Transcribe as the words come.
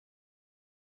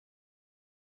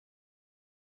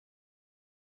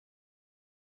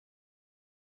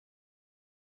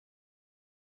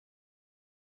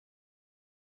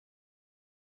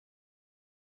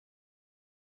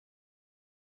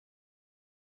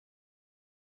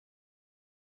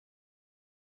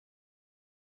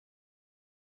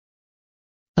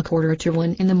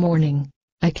1:45 in the morning.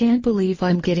 I can't believe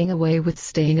I'm getting away with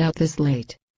staying out this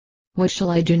late. What shall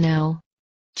I do now?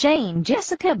 Jane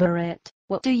Jessica Barrett,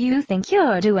 what do you think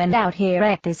you're doing out here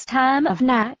at this time of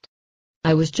night?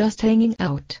 I was just hanging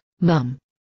out, Mum.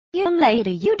 Young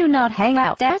lady, you do not hang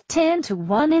out at 10 to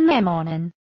 1 in the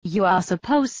morning. You are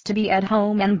supposed to be at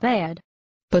home in bed.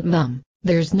 But Mum,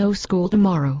 there's no school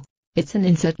tomorrow. It's an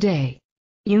inset day.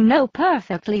 You know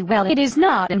perfectly well it is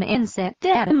not an inset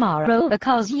day tomorrow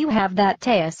because you have that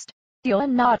test. You're a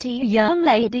naughty young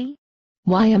lady.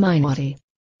 Why am I naughty?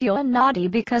 You're naughty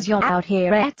because you're out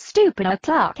here at stupid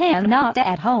o'clock and not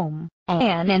at home,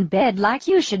 and in bed like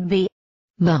you should be.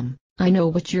 Mum, I know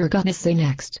what you're gonna say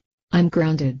next. I'm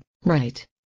grounded, right?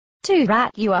 Too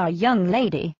right you are, young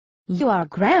lady. You are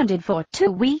grounded for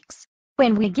 2 weeks.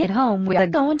 When we get home we're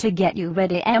going to get you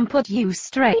ready and put you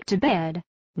straight to bed.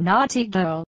 Naughty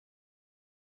girl.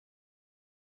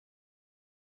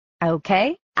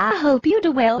 Okay, I hope you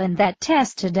do well in that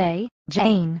test today,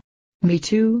 Jane. Me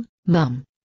too, Mum.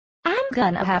 I'm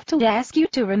gonna have to ask you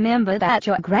to remember that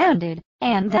you're grounded,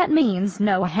 and that means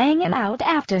no hanging out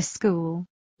after school.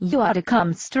 You are to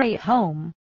come straight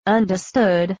home.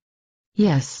 Understood?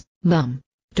 Yes, Mum.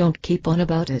 Don't keep on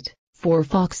about it, for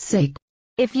fuck's sake.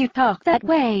 If you talk that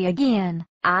way again,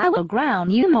 I will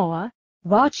ground you more.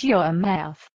 Watch your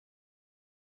mouth.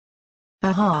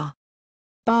 Aha!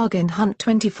 Bargain Hunt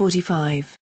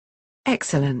 2045.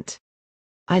 Excellent.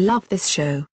 I love this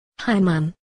show. Hi,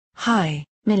 Mum. Hi,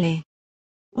 Millie.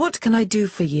 What can I do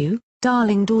for you,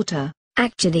 darling daughter?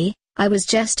 Actually, I was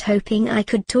just hoping I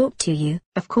could talk to you.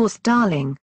 Of course,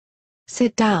 darling.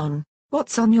 Sit down.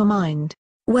 What's on your mind?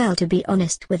 Well, to be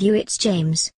honest with you, it's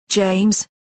James. James?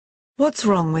 What's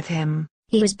wrong with him?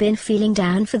 He has been feeling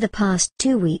down for the past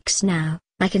 2 weeks now.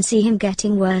 I can see him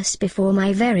getting worse before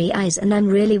my very eyes and I'm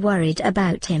really worried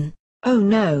about him. Oh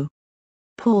no.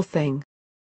 Poor thing.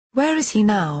 Where is he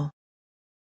now?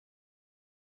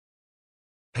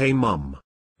 Hey Mum.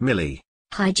 Millie.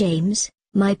 Hi James,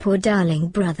 my poor darling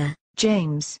brother.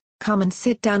 James, come and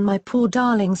sit down, my poor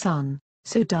darling son.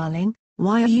 So darling,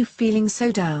 why are you feeling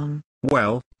so down?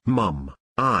 Well, Mum,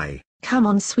 Come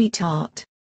on, sweetheart.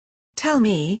 Tell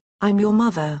me, I'm your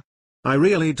mother. I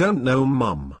really don't know,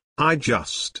 Mum.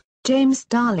 James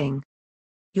darling.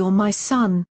 You're my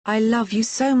son, I love you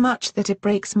so much that it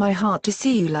breaks my heart to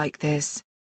see you like this.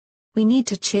 We need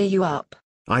to cheer you up.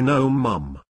 I know,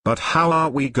 Mum, but how are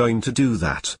we going to do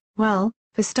that? Well,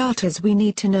 for starters we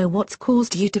need to know what's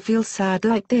caused you to feel sad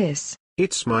like this.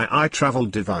 It's my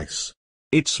iTravel device.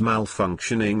 It's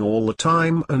malfunctioning all the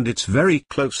time and it's very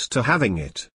close to having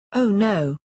it. Oh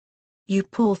no. You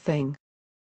poor thing.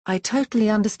 I totally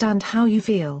understand how you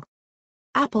feel.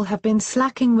 Apple have been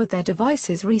slacking with their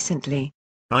devices recently.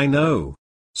 I know.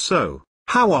 So,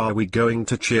 how are we going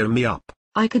to cheer me up?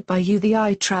 I could buy you the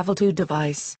iTravel 2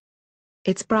 device.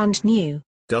 It's brand new.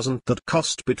 Doesn't that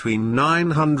cost between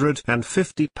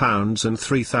 £950 and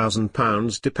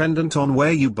 £3,000 dependent on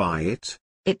where you buy it?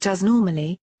 It does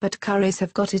normally, but Currys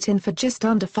have got it in for just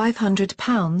under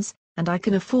 £500, and I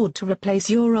can afford to replace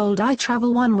your old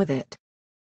iTravel 1 with it.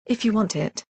 If you want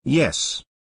it. Yes.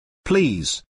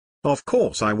 Please. Of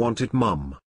course I want it,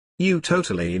 Mum. You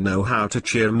totally know how to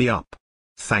cheer me up.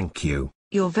 Thank you.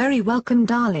 You're very welcome,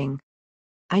 darling.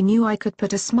 I knew I could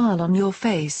put a smile on your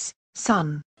face,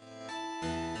 son.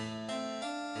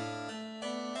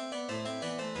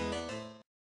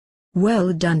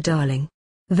 Well done, darling.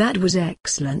 That was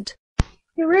excellent.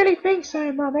 You really think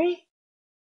so, Mummy?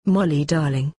 Molly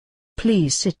darling.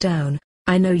 Please sit down.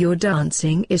 I know your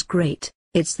dancing is great.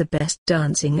 It's the best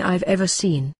dancing I've ever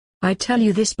seen. I tell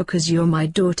you this because you're my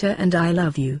daughter and I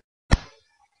love you.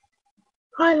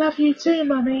 I love you too,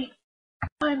 Mummy.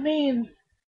 I mean,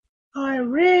 I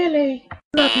really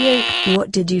love you.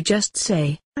 What did you just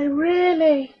say? I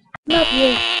really love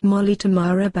you. Molly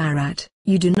Tamara Barat,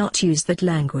 you do not use that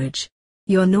language.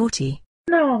 You're naughty.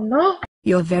 No, I'm not.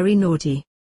 You're very naughty.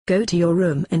 Go to your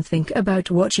room and think about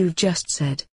what you've just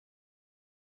said.